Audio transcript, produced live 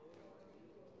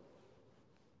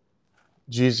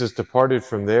Jesus departed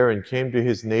from there and came to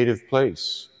his native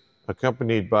place,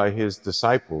 accompanied by his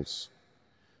disciples.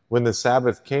 When the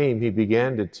Sabbath came, he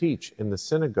began to teach in the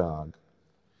synagogue,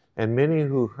 and many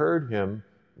who heard him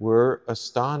were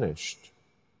astonished.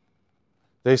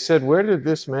 They said, "Where did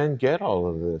this man get all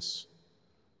of this?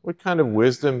 What kind of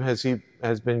wisdom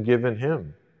has been given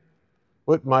him?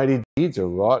 What mighty deeds are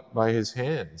wrought by his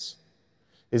hands?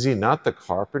 Is he not the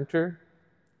carpenter,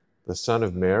 the son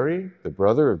of Mary, the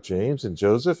brother of James and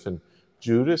Joseph and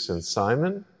Judas and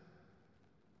Simon?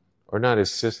 Are not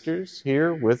his sisters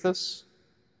here with us?"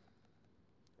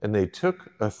 And they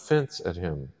took offense at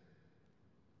him.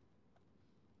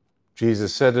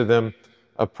 Jesus said to them,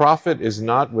 "A prophet is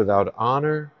not without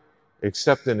honor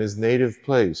except in his native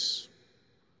place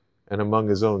and among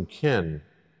his own kin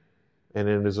and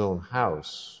in his own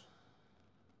house."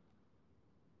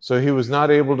 So he was not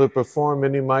able to perform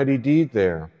any mighty deed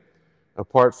there,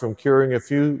 apart from curing a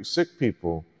few sick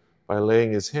people by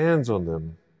laying his hands on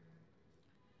them.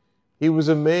 He was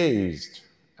amazed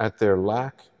at their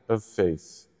lack of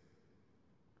faith.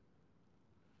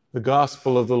 The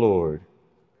Gospel of the Lord.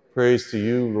 Praise to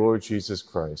you, Lord Jesus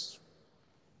Christ.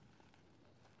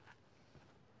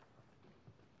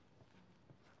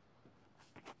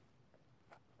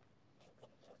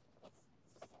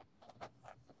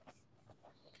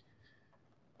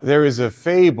 There is a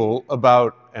fable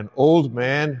about an old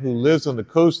man who lives on the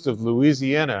coast of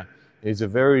Louisiana. He's a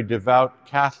very devout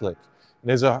Catholic. And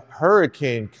there's a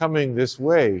hurricane coming this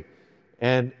way.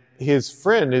 And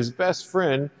his best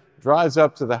friend, drives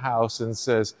up to the house and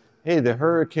says, "Hey, the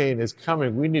hurricane is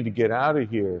coming. We need to get out of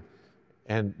here."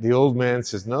 And the old man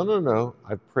says, No.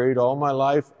 I've prayed all my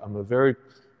life. I'm a very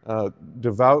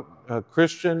devout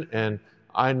Christian, and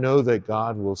I know that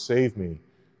God will save me.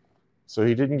 So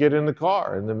he didn't get in the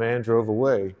car, and the man drove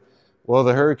away. Well,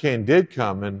 the hurricane did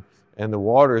come, and the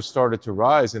water started to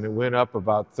rise, and it went up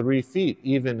about 3 feet,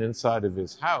 even inside of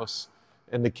his house.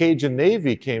 And the Cajun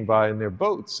Navy came by in their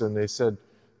boats, and they said,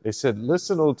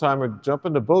 "Listen, old timer, jump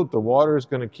in the boat. The water is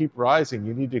going to keep rising.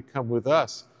 You need to come with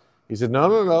us." He said,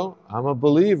 No. I'm a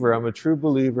believer. I'm a true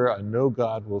believer. I know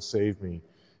God will save me.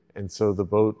 And so the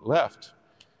boat left.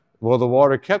 Well, the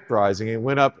water kept rising. It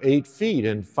went up 8 feet,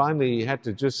 and finally he had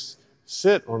to just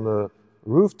sit on the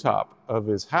rooftop of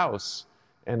his house.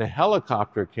 And a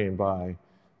helicopter came by,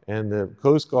 and the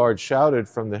Coast Guard shouted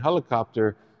from the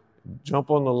helicopter, "Jump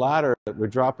on the ladder. We're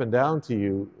dropping down to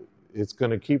you. It's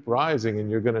going to keep rising and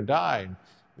you're going to die." And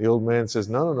the old man says,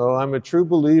 No, I'm a true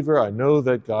believer. I know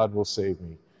that God will save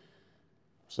me.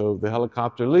 So the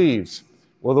helicopter leaves.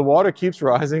 Well, the water keeps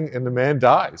rising and the man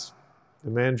dies. The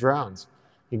man drowns.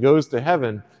 He goes to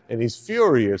heaven and he's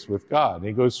furious with God. And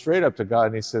he goes straight up to God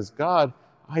and he says, "God,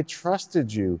 I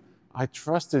trusted you. I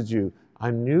trusted you.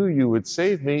 I knew you would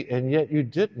save me, and yet you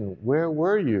didn't. Where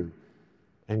were you?"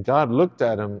 And God looked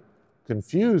at him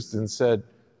confused and said,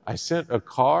 "I sent a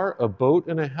car, a boat,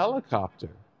 and a helicopter."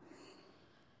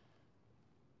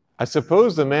 I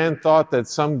suppose the man thought that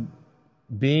some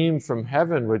beam from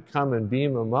heaven would come and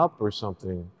beam him up or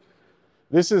something.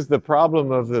 This is the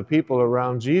problem of the people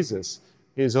around Jesus.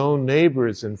 His own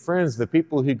neighbors and friends, the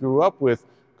people he grew up with,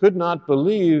 could not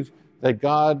believe that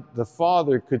God the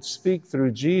Father could speak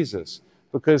through Jesus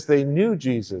because they knew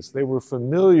Jesus. They were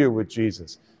familiar with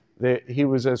Jesus. He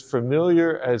was as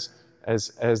familiar as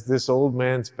this old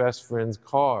man's best friend's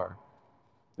car.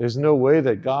 There's no way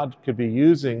that God could be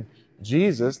using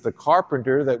Jesus, the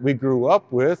carpenter that we grew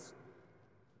up with,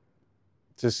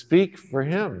 to speak for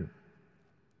him.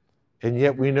 And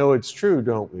yet we know it's true,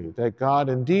 don't we? That God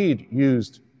indeed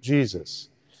used Jesus.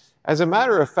 As a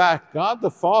matter of fact, God the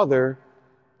Father,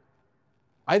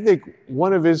 I think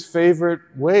one of his favorite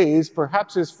ways,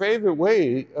 perhaps his favorite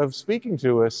way of speaking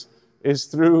to us, is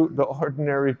through the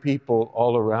ordinary people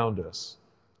all around us,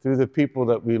 through the people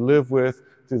that we live with,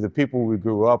 through the people we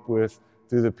grew up with,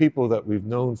 through the people that we've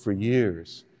known for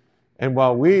years. And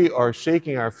while we are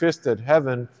shaking our fist at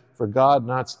heaven for God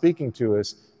not speaking to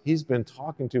us, he's been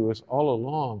talking to us all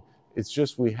along. It's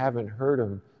just we haven't heard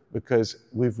him because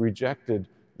we've rejected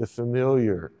the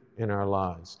familiar in our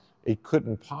lives. It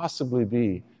couldn't possibly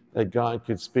be that God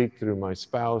could speak through my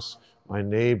spouse, my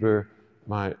neighbor,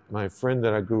 my friend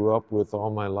that I grew up with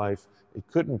all my life. It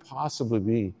couldn't possibly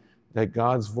be that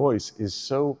God's voice is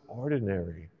so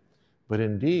ordinary. But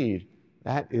indeed,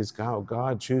 that is how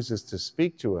God chooses to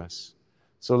speak to us.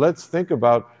 So let's think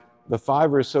about the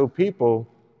 5 or so people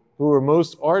who are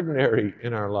most ordinary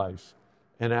in our life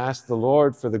and ask the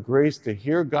Lord for the grace to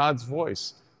hear God's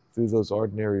voice through those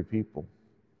ordinary people.